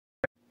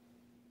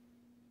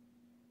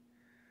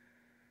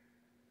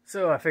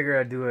So I figured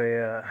I'd do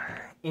a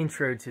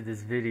intro to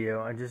this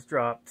video. I just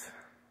dropped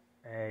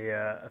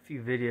a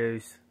few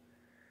videos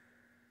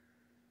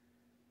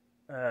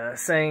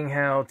saying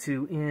how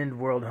to end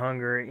world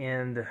hunger,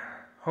 end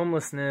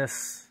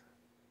homelessness,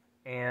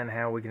 and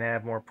how we can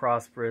have more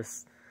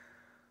prosperous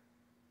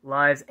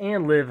lives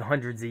and live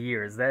hundreds of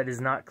years. That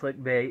is not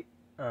clickbait.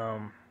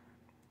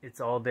 It's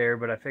all there,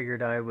 but I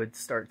figured I would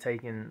start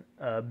taking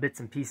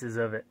bits and pieces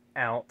of it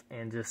out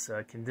and just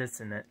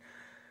condensing it.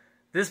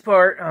 This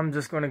part, I'm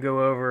just going to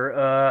go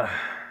over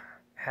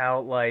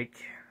how, like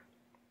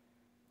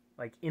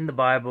in the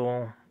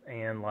Bible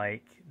and,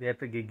 like, the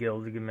Epic of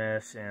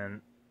Gilgamesh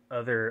and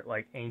other,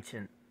 like,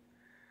 ancient,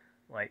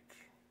 like,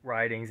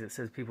 writings, it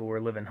says people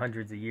were living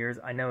hundreds of years.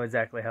 I know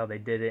exactly how they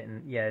did it,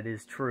 and, yeah, it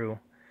is true.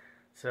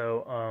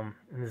 So,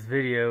 in this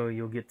video,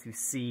 you'll get to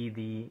see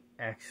the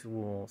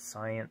actual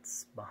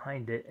science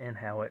behind it and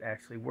how it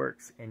actually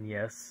works. And,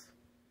 yes,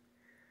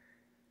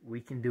 we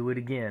can do it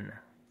again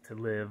to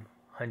live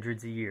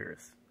hundreds of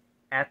years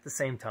at the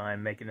same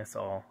time, making us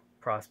all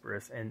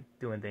prosperous and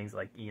doing things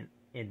like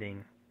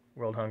ending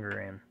world hunger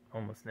and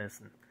homelessness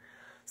and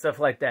stuff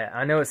like that.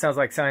 I know it sounds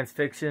like science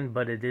fiction,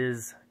 but it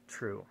is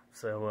true.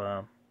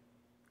 So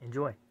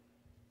enjoy.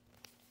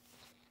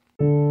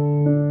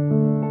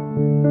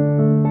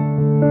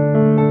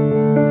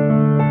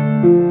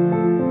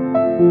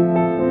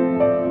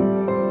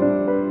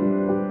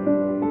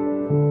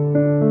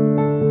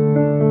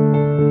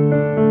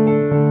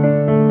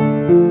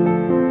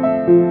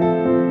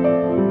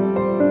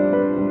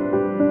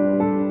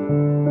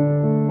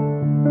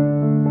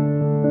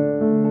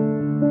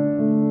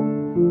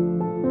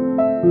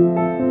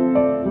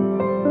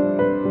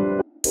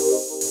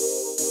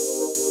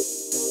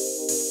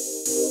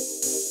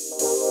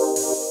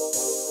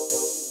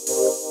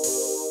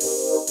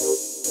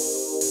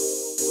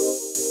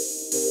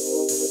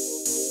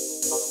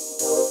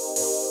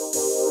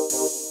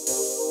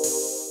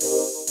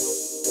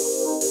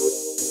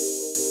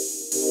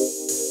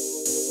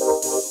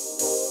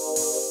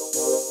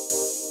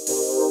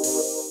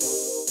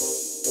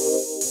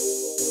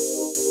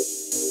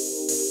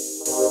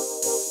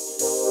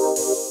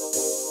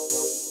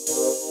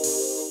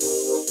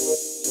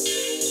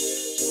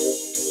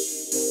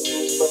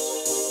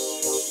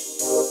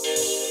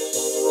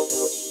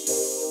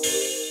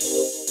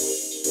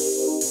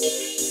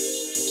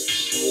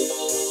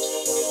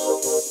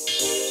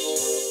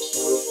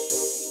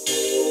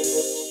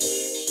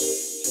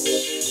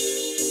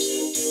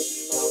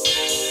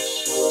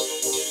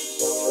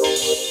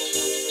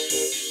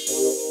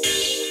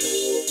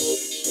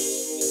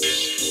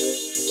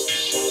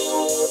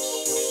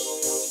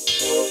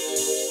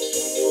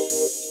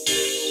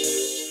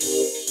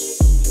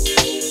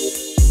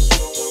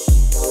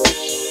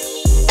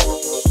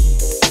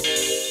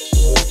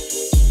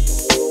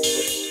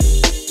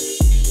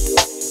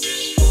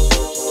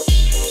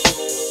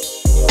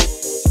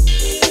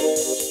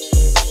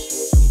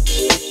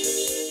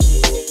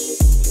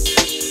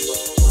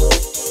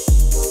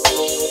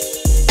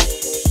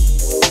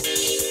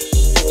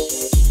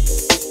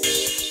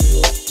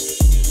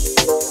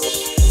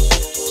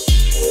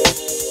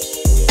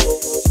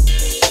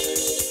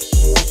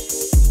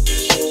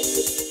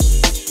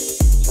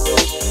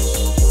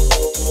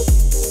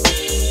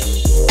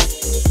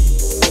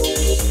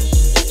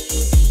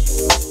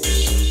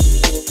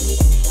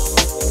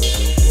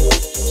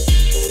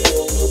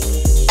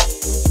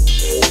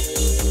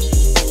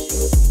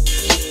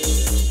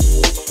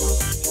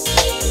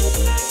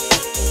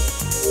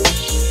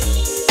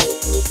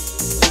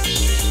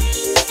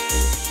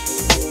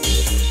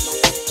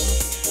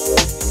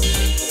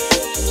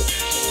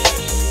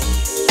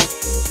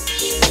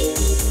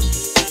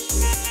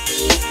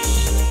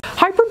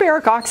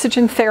 Hyperbaric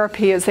oxygen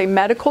therapy is a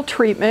medical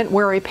treatment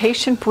where a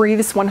patient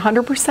breathes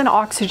 100%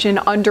 oxygen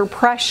under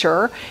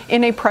pressure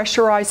in a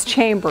pressurized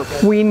chamber.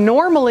 We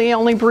normally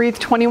only breathe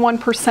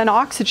 21%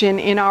 oxygen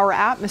in our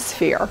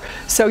atmosphere,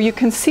 so you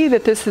can see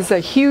that this is a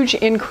huge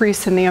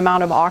increase in the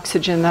amount of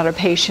oxygen that a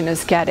patient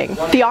is getting.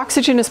 The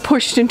oxygen is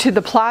pushed into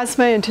the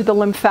plasma, into the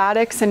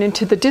lymphatics, and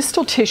into the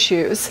distal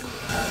tissues,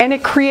 and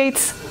it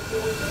creates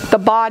the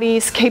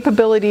body's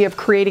capability of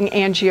creating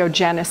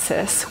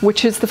angiogenesis,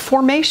 which is the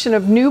formation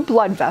of new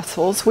blood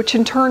vessels, which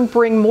in turn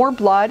bring more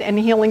blood and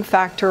healing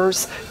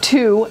factors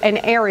to an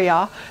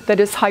area that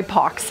is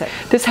hypoxic.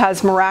 This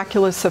has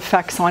miraculous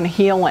effects on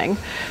healing.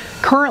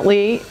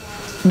 Currently,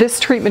 this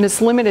treatment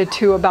is limited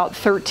to about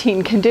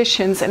 13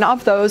 conditions, and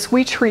of those,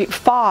 we treat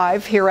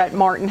 5 here at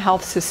Martin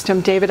Health System,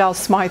 David L.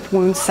 Smythe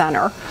Wound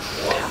Center.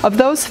 Of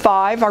those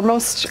 5, our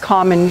most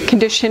common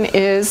condition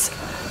is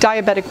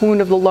diabetic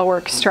wound of the lower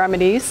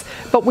extremities,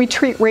 but we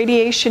treat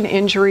radiation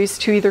injuries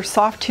to either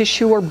soft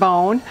tissue or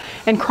bone,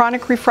 and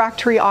chronic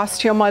refractory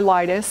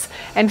osteomyelitis,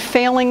 and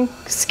failing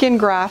skin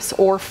grafts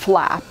or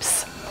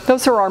flaps.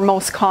 Those are our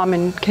most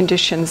common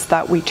conditions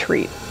that we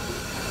treat.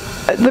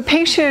 The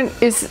patient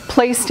is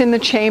placed in the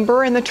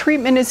chamber, and the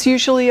treatment is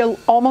usually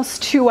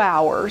almost 2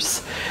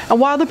 hours. And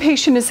while the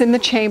patient is in the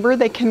chamber,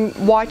 they can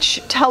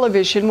watch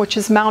television, which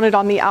is mounted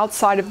on the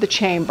outside of the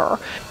chamber.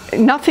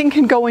 Nothing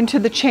can go into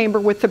the chamber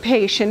with the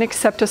patient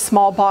except a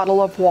small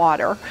bottle of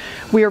water.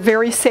 We are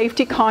very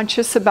safety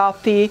conscious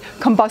about the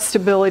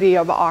combustibility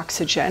of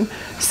oxygen,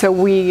 so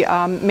we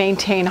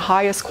maintain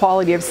highest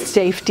quality of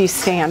safety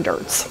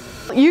standards.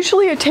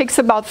 Usually it takes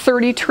about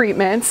 30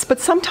 treatments, but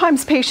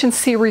sometimes patients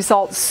see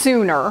results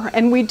sooner,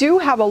 and we do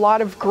have a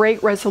lot of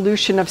great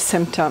resolution of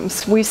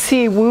symptoms. We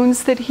see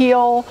wounds that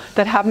heal,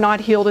 that have not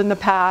healed in the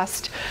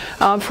past.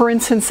 For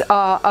instance,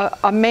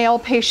 a male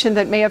patient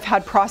that may have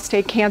had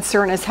prostate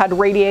cancer and has had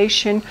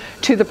radiation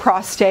to the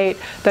prostate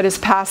that has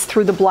passed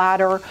through the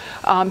bladder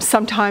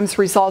sometimes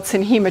results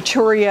in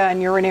hematuria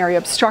and urinary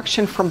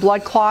obstruction from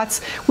blood clots.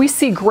 We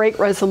see great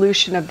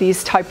resolution of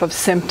these type of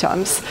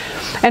symptoms.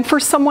 And for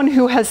someone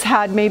who has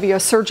had maybe a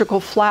surgical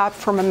flap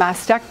from a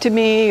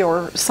mastectomy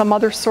or some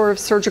other sort of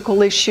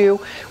surgical issue,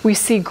 we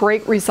see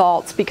great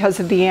results because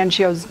of the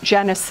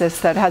angiogenesis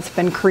that has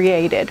been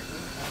created.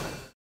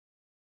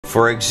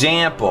 For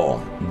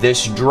example,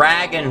 this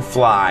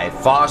dragonfly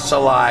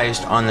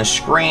fossilized on the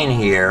screen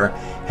here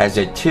has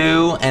a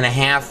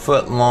 2.5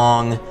 foot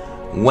long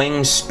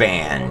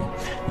wingspan.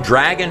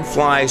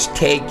 Dragonflies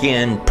take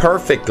in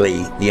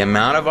perfectly the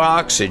amount of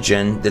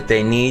oxygen that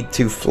they need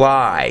to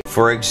fly.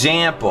 For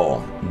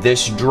example,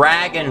 this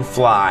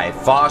dragonfly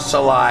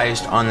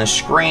fossilized on the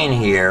screen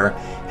here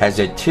has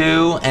a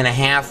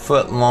 2.5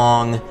 foot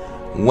long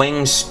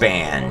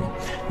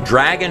wingspan.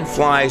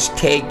 Dragonflies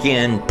take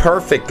in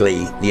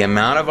perfectly the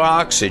amount of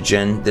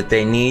oxygen that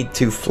they need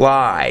to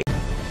fly.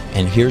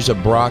 And here's a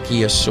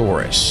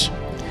Brachiosaurus.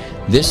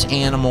 This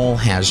animal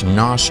has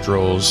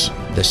nostrils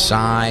the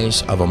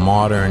size of a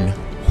modern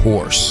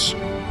horse.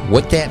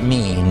 What that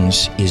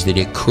means is that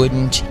it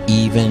couldn't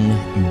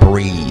even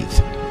breathe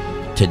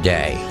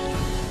today.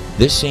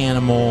 This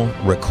animal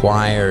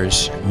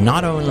requires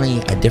not only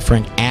a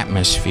different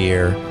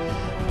atmosphere,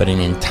 but an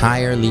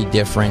entirely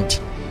different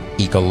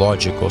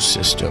ecological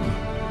system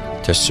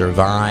to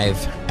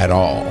survive at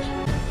all.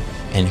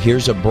 And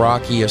here's a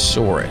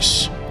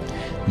Brachiosaurus.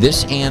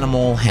 This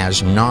animal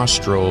has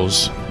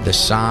nostrils the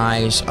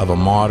size of a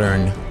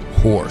modern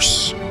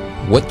horse.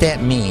 What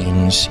that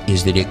means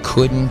is that it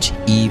couldn't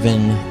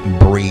even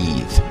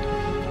breathe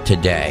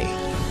today.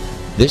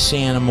 This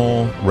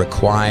animal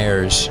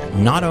requires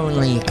not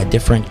only a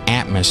different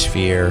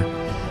atmosphere,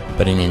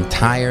 but an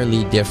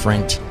entirely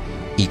different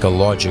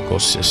ecological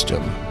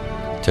system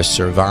to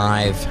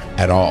survive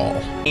at all.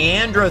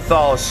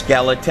 Neanderthal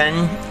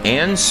skeleton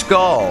and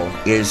skull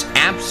is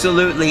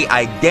absolutely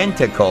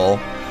identical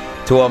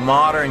to a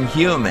modern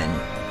human,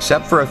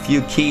 except for a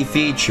few key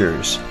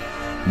features.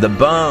 The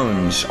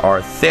bones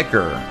are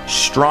thicker,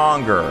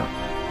 stronger,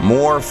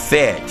 more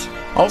fit.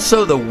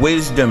 Also, the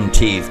wisdom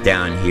teeth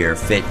down here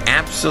fit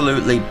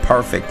absolutely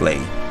perfectly.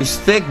 These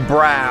thick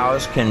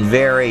brows can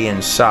vary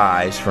in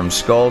size from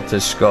skull to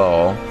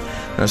skull.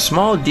 And a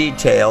small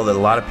detail that a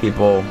lot of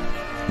people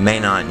may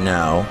not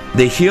know: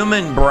 the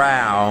human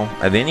brow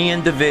of any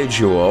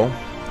individual,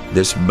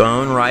 this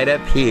bone right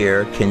up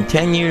here,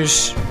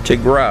 continues to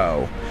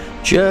grow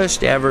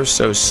just ever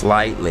so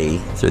slightly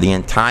through the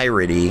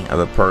entirety of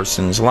a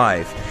person's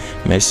life.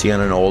 You may see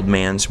on an old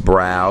man's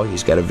brow,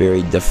 he's got a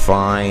very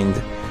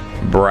defined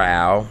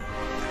brow.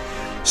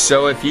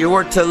 So if you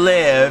were to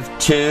live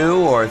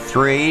 2 or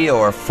 3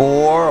 or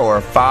 4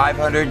 or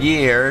 500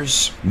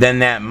 years, then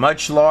that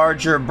much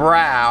larger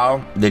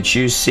brow that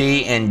you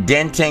see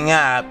indenting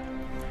up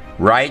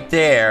right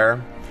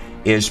there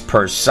is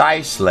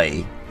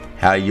precisely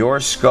how your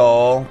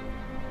skull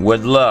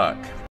would look.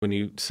 When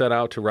you set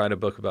out to write a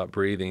book about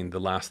breathing, the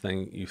last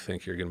thing you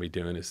think you're going to be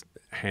doing is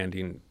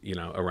handing,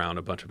 around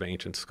a bunch of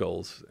ancient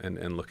skulls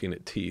and looking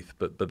at teeth.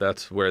 But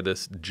that's where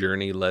this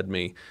journey led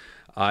me.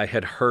 I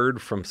had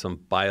heard from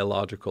some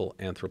biological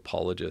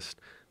anthropologists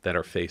that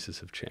our faces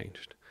have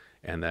changed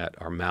and that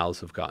our mouths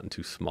have gotten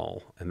too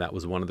small. And that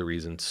was one of the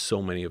reasons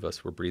so many of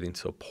us were breathing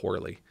so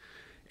poorly.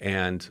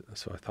 And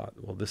so I thought,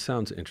 well, this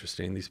sounds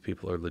interesting. These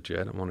people are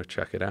legit. I want to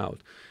check it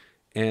out.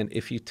 And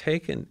if you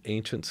take an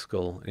ancient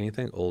skull,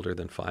 anything older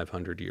than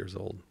 500 years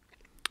old,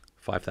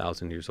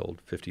 5,000 years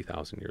old,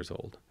 50,000 years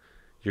old,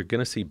 you're going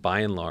to see, by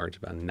and large,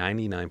 about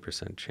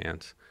 99%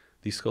 chance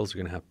these skulls are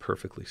going to have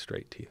perfectly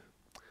straight teeth.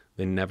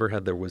 They never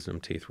had their wisdom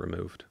teeth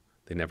removed.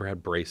 They never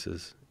had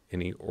braces,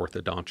 any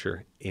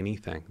orthodonture,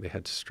 anything. They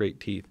had straight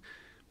teeth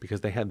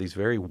because they had these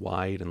very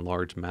wide and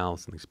large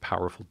mouths and these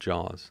powerful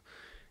jaws.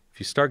 If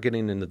you start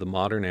getting into the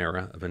modern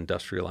era of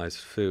industrialized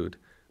food,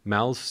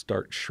 mouths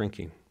start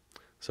shrinking.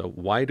 So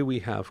why do we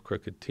have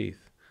crooked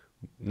teeth?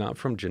 Not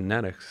from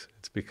genetics.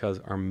 It's because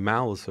our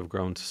mouths have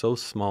grown so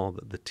small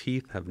that the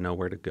teeth have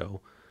nowhere to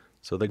go.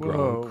 So they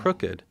grow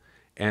crooked.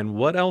 And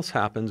what else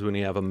happens when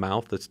you have a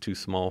mouth that's too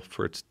small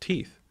for its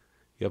teeth?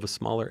 You have a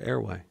smaller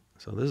airway.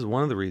 So this is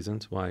one of the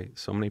reasons why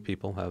so many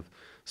people have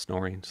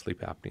snoring,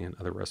 sleep apnea, and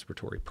other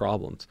respiratory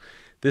problems.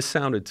 This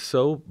sounded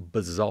so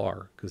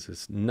bizarre because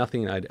it's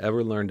nothing I'd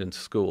ever learned in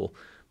school.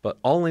 But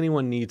all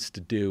anyone needs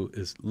to do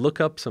is look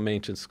up some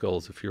ancient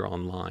skulls if you're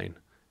online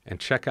and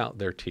check out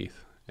their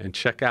teeth and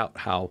check out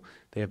how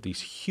they have these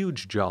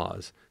huge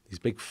jaws, these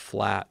big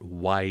flat,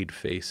 wide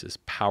faces,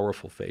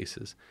 powerful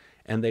faces.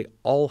 And they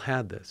all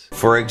had this.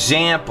 For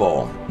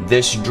example,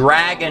 this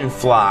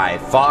dragonfly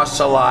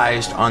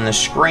fossilized on the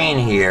screen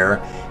here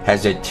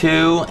has a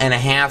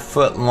 2.5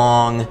 foot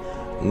long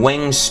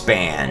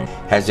wingspan,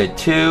 has a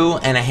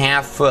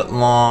 2.5 foot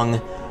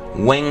long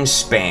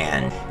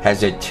wingspan,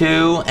 has a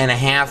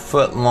 2.5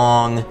 foot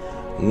long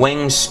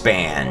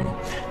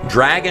wingspan.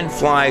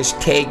 Dragonflies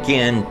take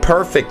in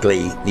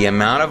perfectly the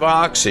amount of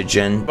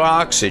oxygen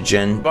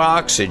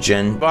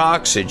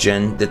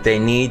that they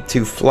need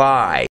to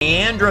fly.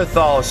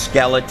 Neanderthal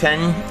skeleton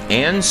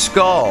and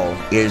skull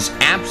is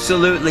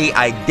absolutely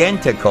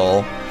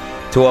identical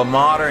to a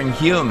modern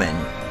human,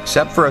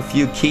 except for a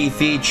few key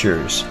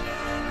features.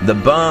 The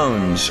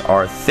bones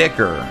are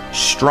thicker,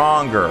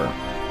 stronger,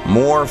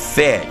 more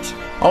fit.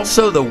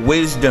 Also, the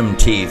wisdom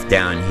teeth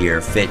down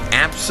here fit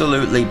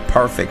absolutely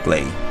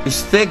perfectly.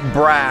 These thick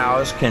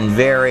brows can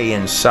vary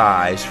in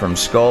size from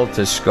skull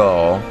to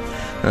skull.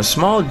 And a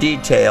small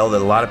detail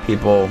that a lot of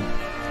people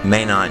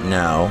may not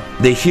know: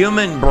 the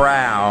human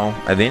brow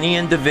of any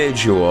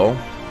individual,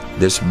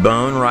 this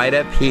bone right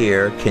up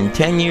here,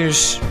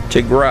 continues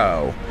to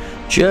grow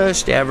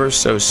just ever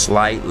so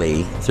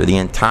slightly through the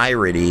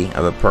entirety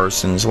of a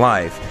person's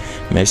life.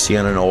 You may see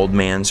on an old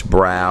man's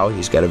brow,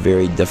 he's got a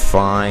very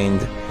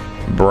defined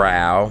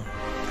brow.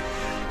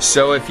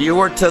 So if you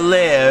were to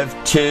live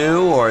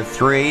 2 or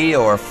 3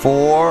 or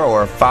 4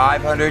 or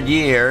 500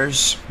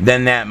 years,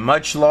 then that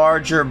much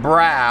larger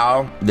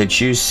brow that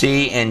you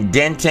see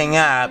indenting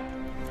up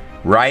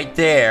right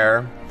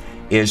there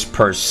is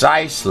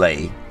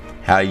precisely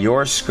how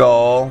your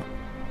skull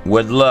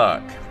would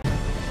look.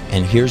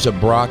 And here's a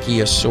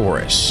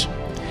Brachiosaurus.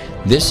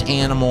 This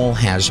animal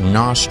has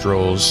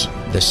nostrils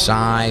the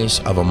size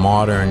of a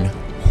modern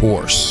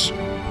horse.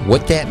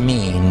 What that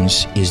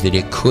means is that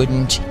it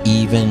couldn't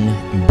even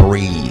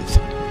breathe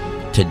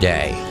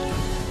today.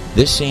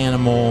 This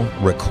animal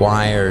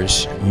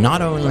requires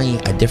not only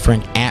a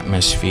different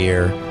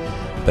atmosphere,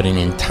 but an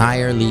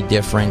entirely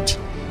different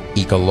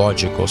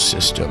ecological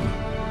system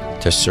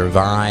to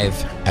survive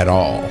at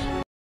all.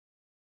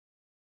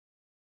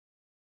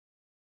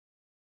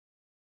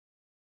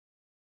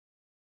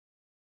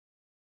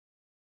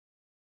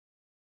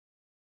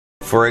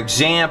 For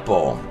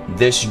example,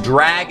 this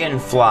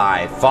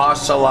dragonfly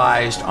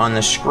fossilized on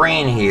the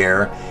screen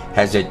here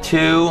has a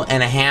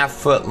 2.5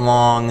 foot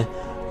long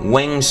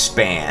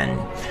wingspan.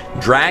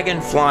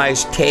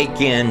 Dragonflies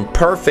take in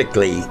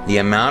perfectly the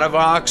amount of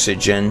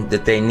oxygen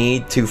that they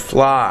need to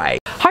fly.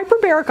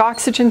 Hyperbaric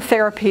oxygen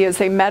therapy is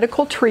a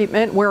medical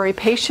treatment where a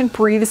patient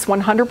breathes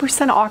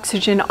 100%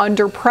 oxygen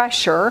under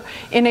pressure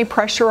in a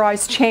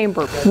pressurized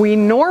chamber. We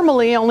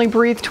normally only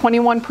breathe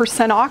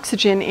 21%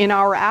 oxygen in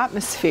our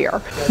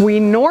atmosphere. We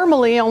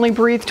normally only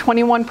breathe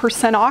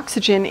 21%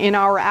 oxygen in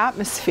our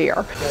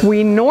atmosphere.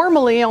 We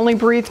normally only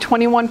breathe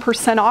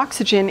 21%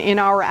 oxygen in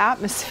our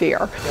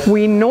atmosphere.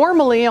 We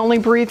normally only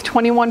breathe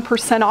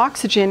 21%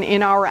 oxygen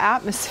in our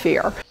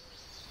atmosphere.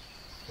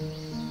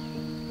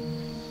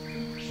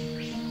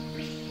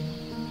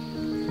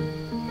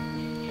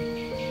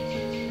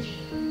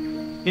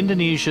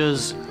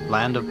 Indonesia's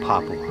land of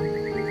Papua,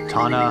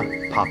 Tanah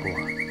Papua.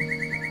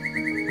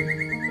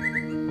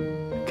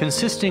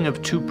 Consisting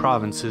of 2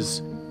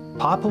 provinces,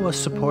 Papua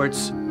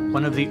supports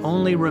one of the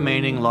only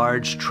remaining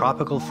large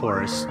tropical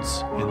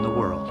forests in the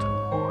world.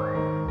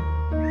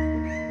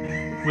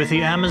 With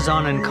the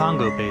Amazon and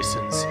Congo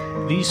basins,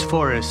 these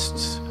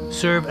forests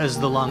serve as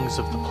the lungs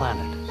of the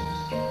planet.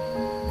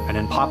 And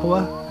in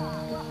Papua,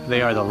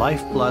 they are the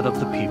lifeblood of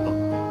the people.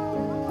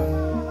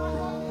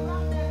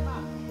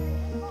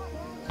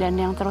 Dan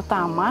yang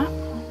terutama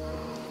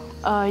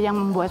yang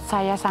membuat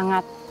saya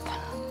sangat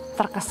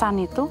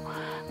terkesan itu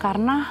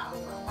karena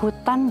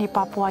hutan di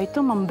Papua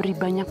itu memberi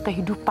banyak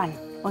kehidupan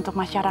untuk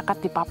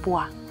masyarakat di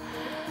Papua.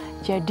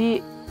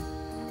 Jadi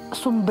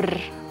sumber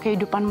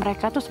kehidupan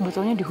mereka itu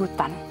sebetulnya di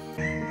hutan.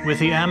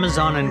 With the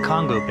Amazon and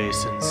Congo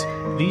basins,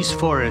 these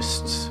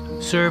forests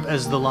serve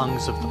as the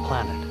lungs of the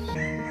planet.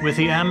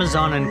 With the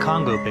Amazon and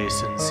Congo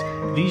basins,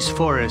 these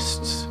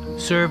forests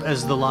serve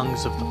as the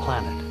lungs of the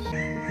planet.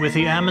 With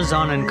the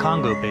Amazon and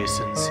Congo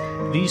basins,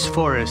 these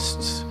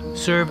forests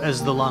serve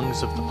as the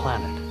lungs of the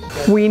planet.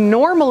 We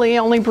normally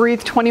only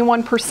breathe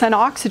 21%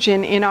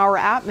 oxygen in our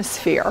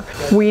atmosphere.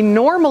 We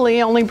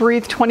normally only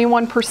breathe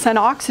 21%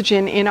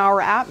 oxygen in our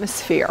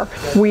atmosphere.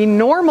 We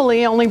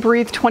normally only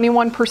breathe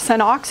 21%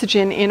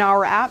 oxygen in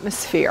our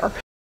atmosphere.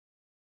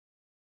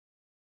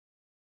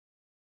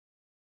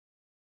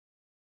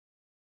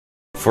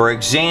 For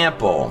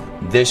example,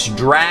 this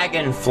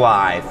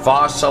dragonfly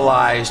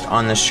fossilized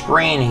on the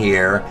screen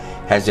here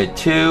has a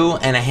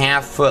 2.5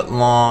 foot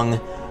long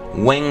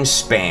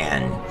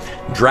wingspan.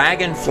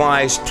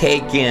 Dragonflies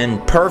take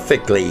in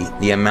perfectly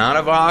the amount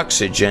of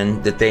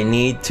oxygen that they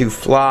need to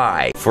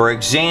fly. For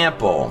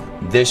example,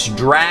 this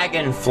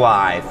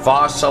dragonfly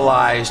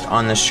fossilized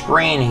on the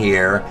screen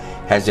here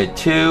has a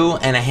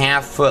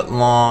 2.5 foot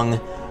long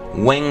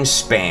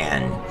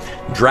wingspan.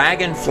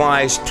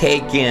 Dragonflies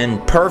take in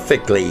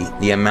perfectly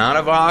the amount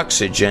of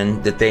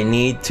oxygen that they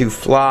need to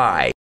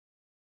fly.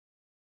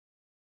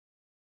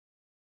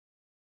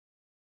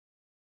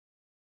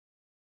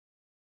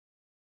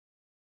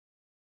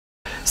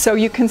 So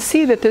you can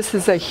see that this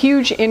is a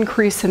huge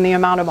increase in the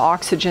amount of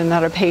oxygen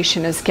that a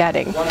patient is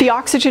getting. The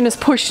oxygen is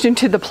pushed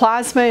into the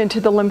plasma, into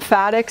the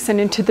lymphatics, and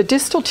into the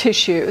distal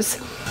tissues,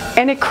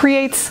 and it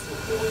creates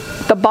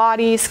the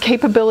body's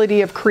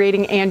capability of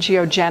creating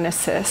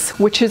angiogenesis,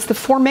 which is the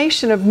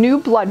formation of new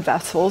blood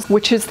vessels,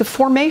 which is the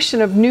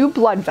formation of new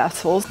blood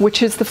vessels,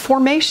 which is the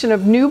formation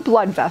of new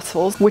blood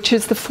vessels, which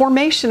is the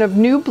formation of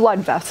new blood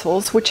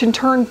vessels, which in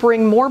turn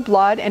bring more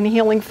blood and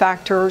healing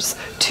factors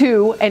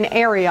to an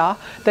area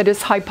that is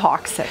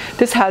hypoxic.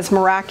 This has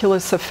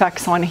miraculous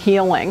effects on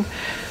healing.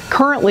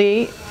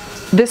 Currently,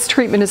 this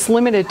treatment is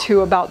limited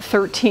to about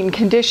 13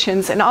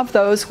 conditions, and of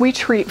those, we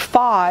treat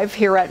 5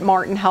 here at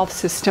Martin Health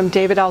System,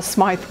 David L.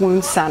 Smythe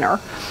Wound Center.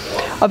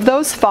 Of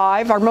those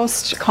 5, our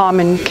most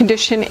common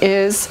condition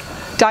is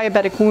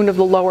diabetic wound of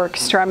the lower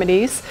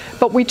extremities,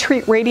 but we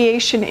treat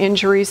radiation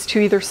injuries to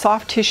either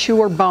soft tissue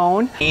or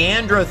bone.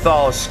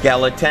 Neanderthal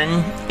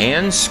skeleton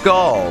and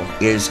skull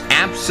is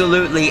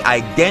absolutely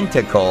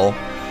identical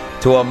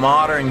to a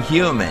modern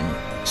human,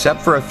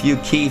 except for a few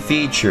key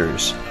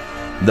features.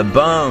 The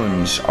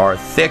bones are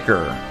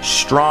thicker,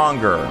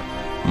 stronger,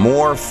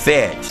 more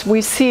fit.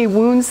 We see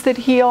wounds that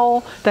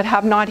heal, that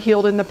have not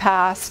healed in the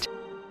past.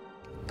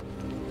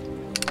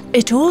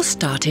 It all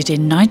started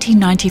in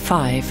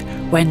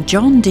 1995 when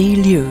John D.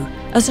 Liu,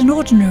 as an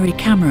ordinary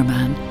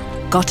cameraman,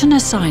 got an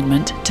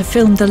assignment to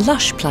film the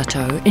Lush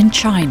Plateau in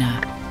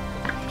China.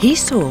 He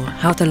saw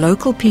how the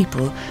local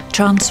people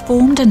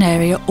transformed an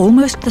area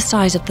almost the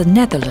size of the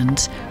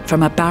Netherlands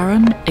from a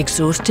barren,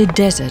 exhausted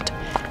desert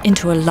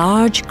into a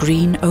large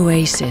green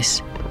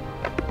oasis.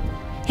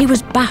 He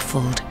was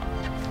baffled.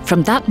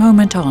 From that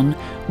moment on,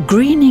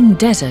 greening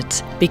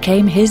deserts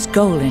became his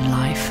goal in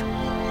life.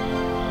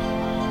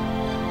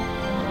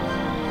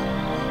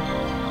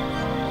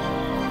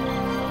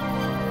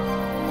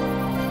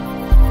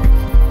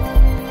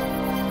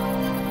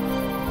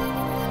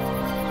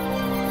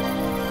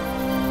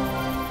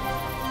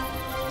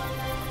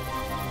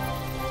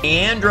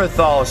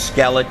 Neanderthal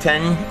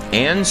skeleton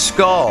and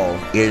skull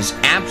is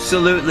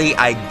absolutely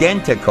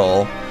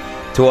identical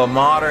to a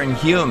modern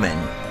human,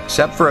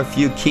 except for a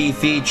few key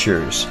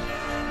features.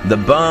 The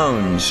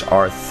bones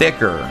are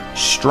thicker,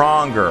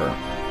 stronger,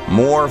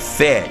 more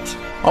fit.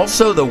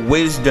 Also, the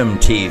wisdom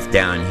teeth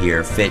down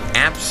here fit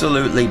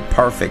absolutely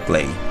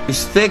perfectly.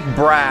 These thick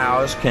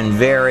brows can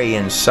vary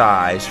in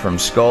size from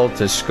skull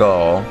to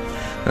skull.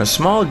 And a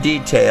small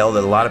detail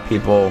that a lot of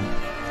people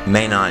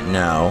may not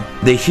know: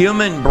 the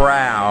human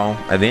brow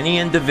of any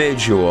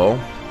individual,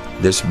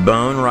 this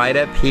bone right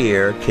up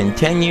here,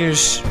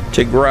 continues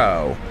to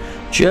grow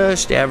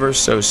just ever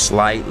so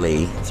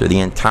slightly through the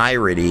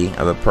entirety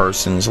of a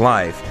person's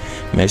life.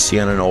 You may see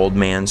on an old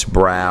man's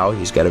brow,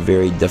 he's got a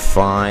very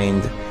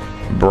defined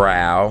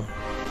brow.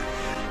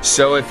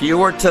 So if you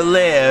were to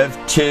live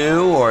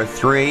 2 or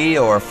 3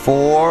 or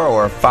 4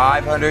 or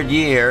 500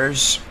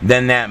 years,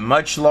 then that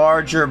much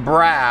larger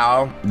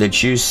brow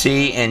that you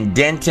see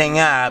indenting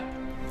up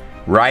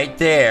right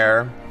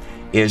there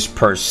is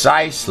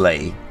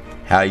precisely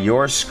how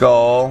your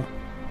skull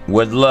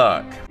would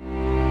look.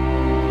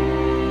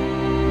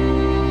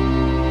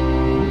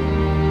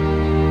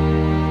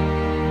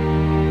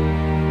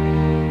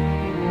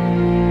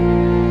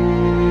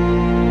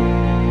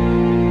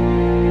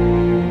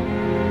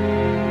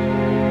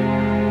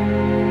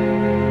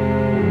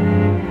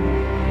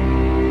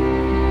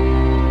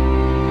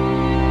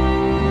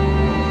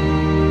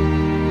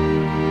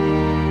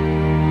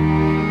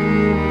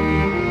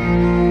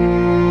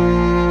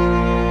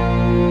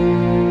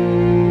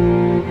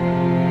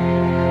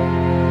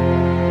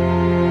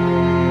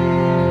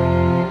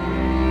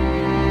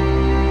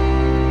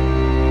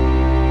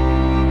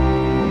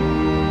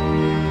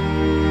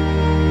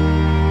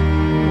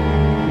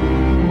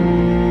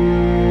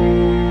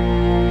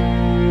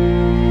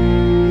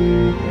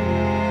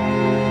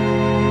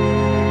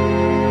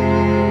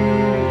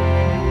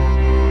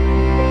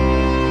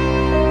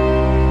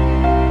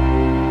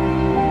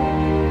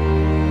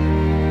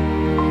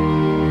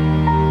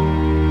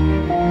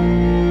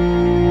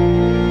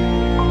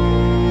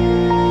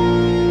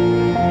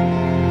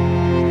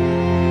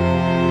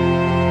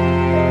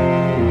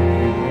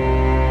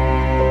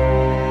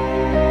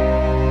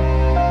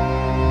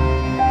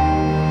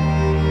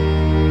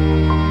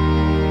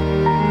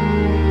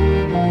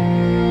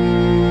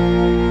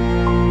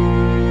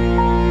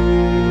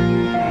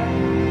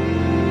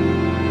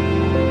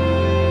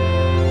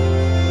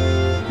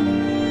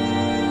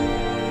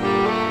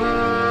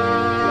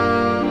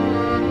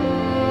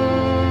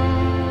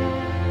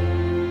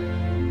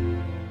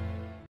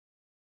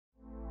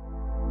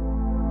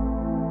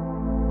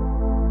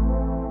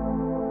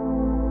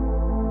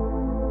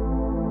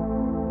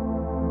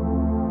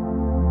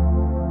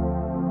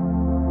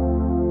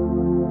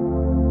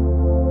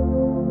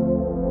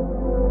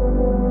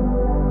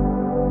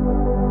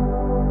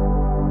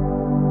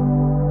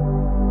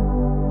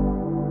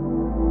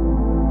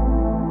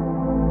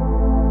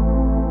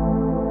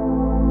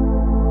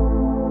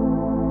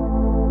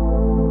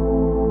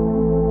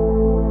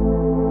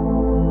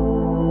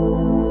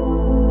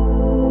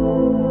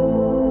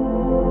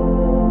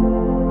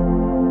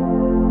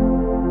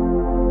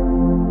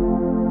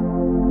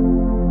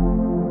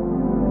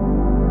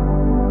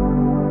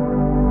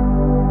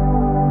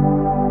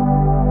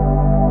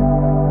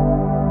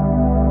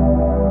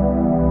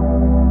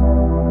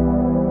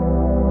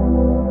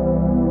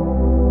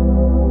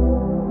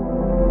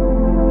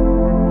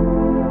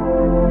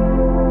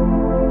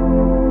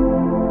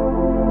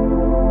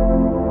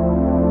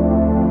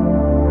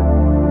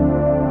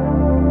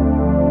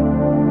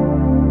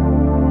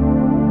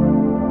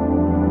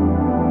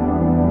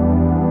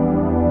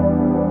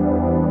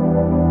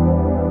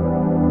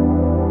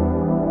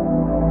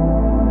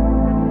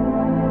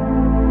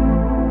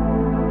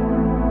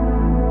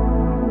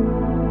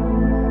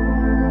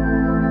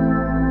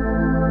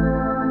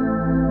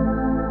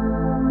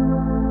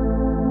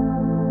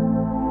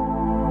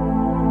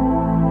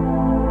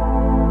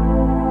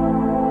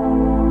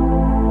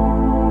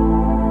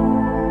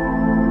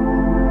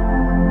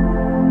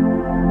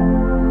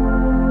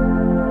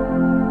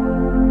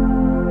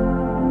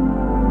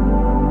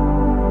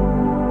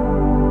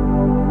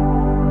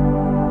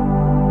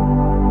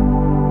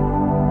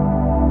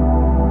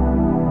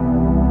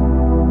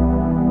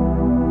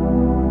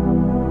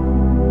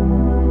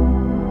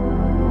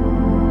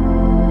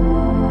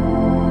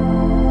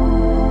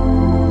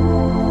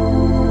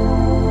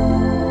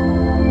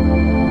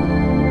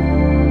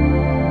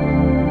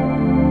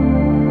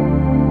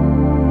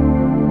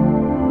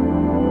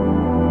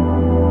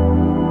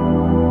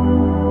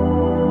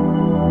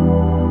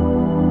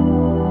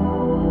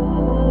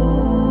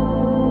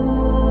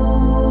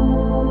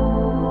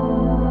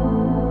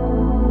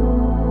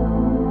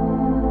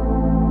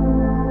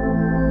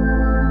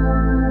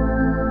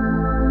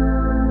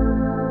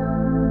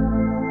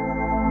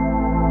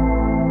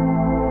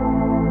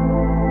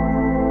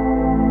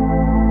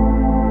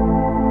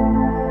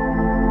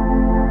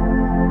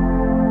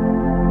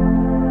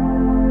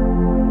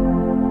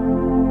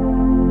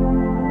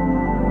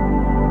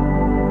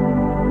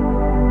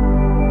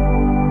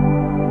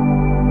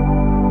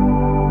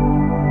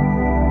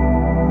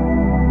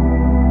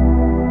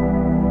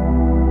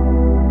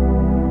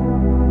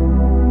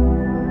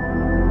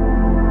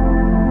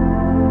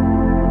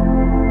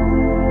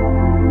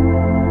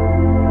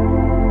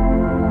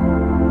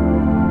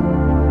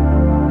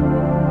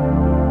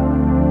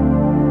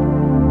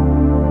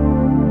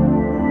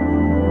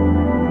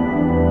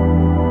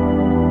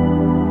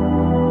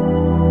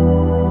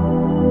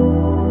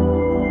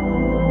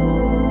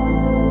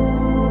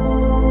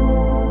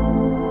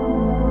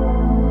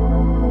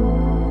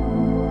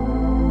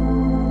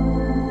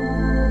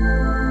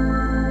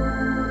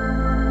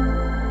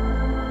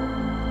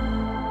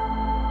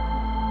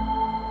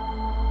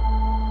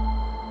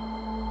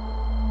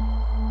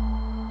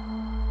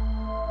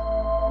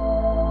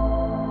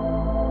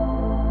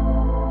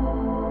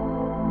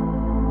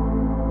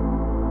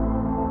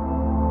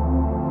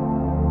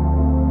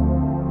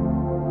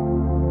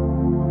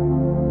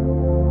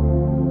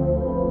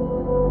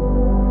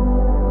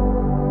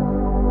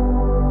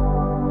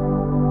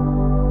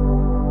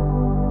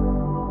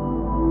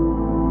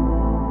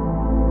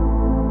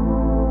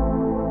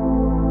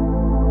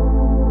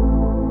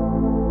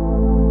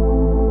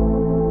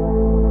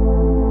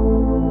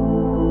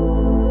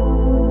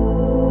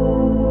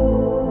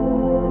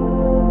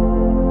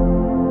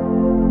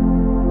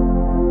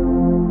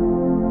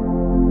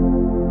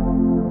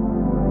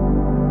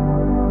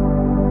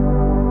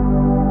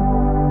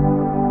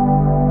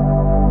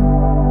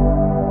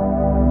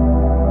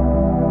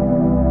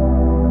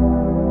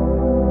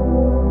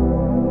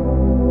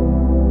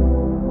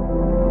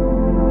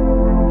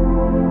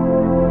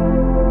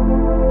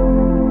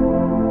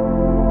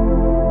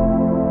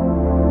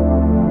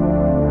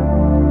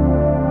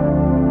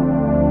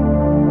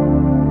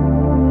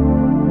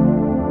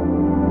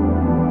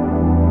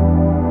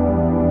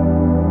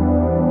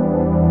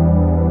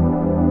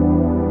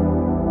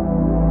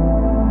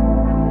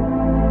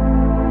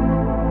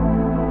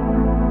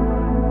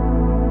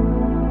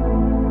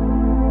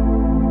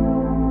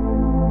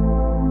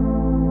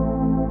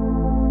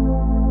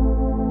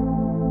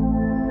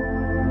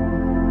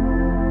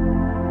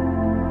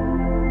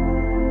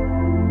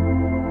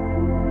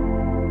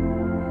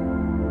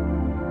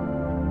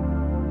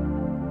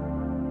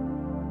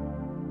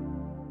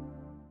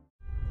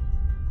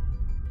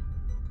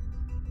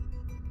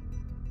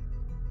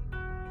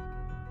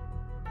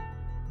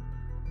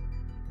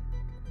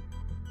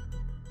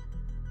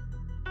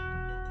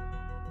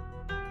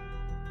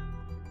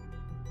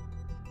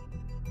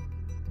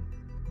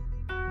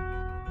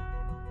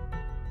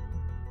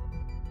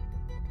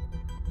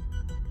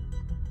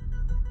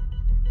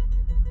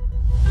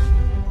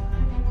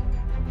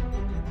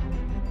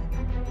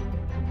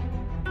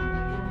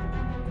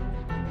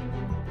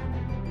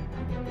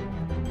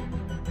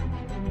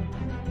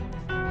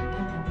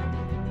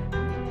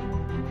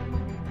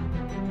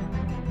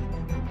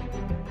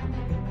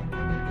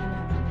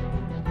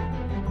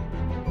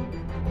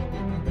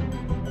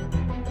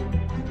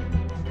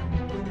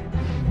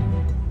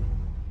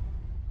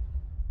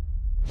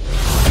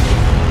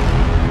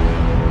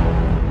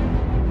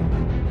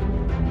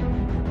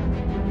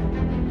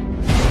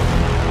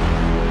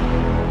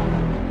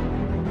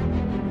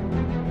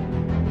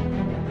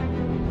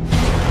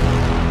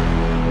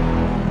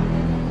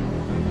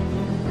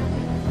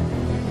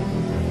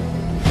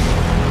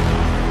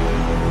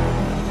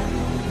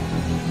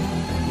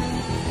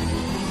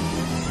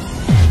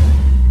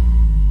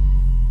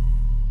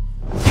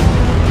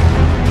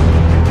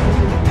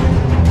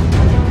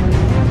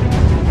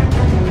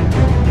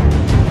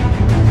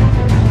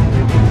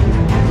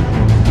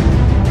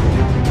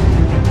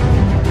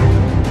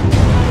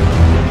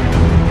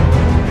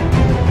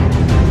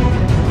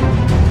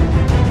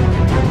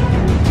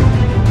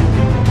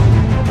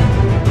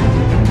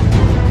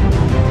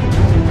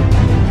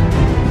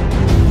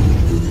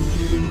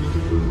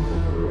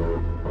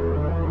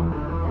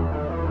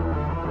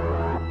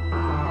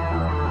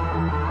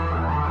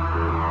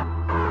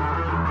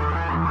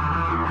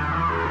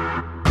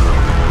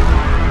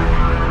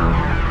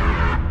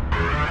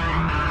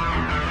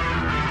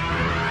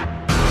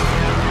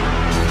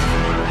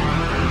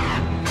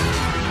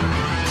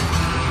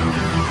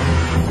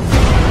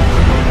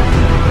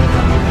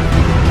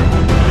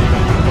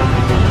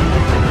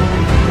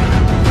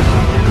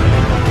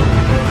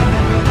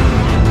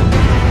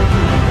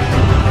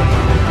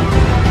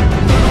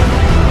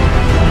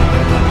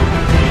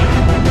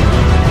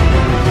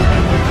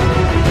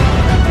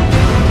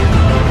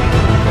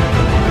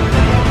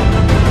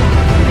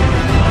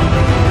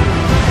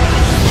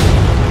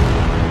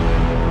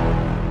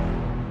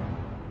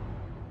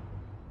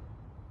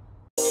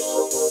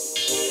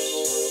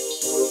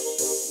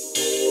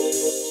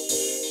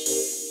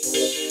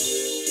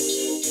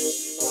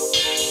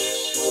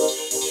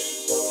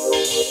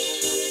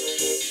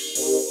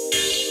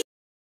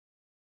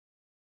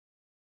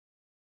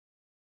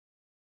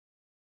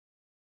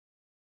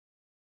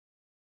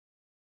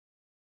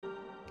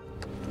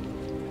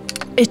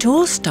 It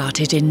all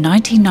started in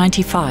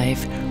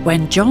 1995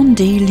 when John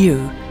D. Liu,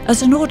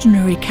 as an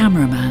ordinary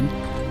cameraman,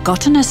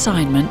 got an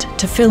assignment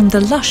to film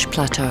the Lush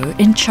Plateau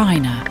in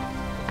China.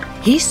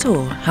 He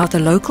saw how the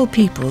local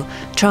people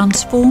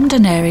transformed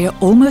an area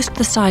almost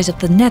the size of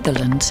the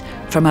Netherlands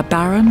from a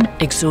barren,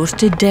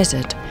 exhausted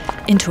desert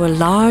into a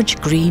large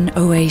green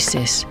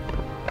oasis.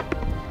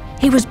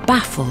 He was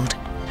baffled.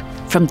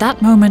 From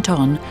that moment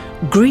on,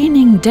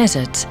 greening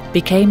deserts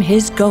became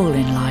his goal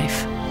in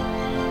life.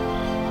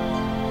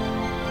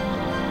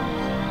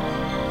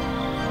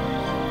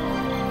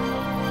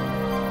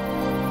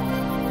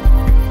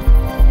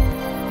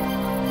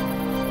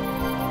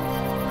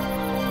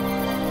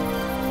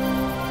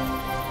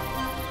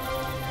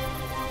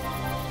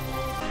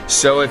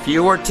 So if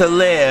you were to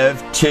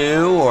live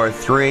 2 or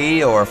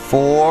 3 or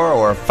 4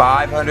 or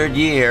 500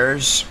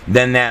 years,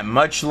 then that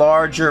much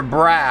larger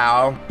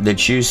brow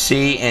that you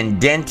see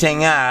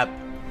indenting up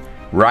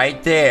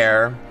right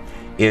there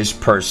is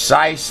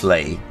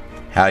precisely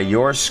how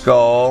your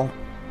skull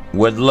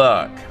would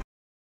look.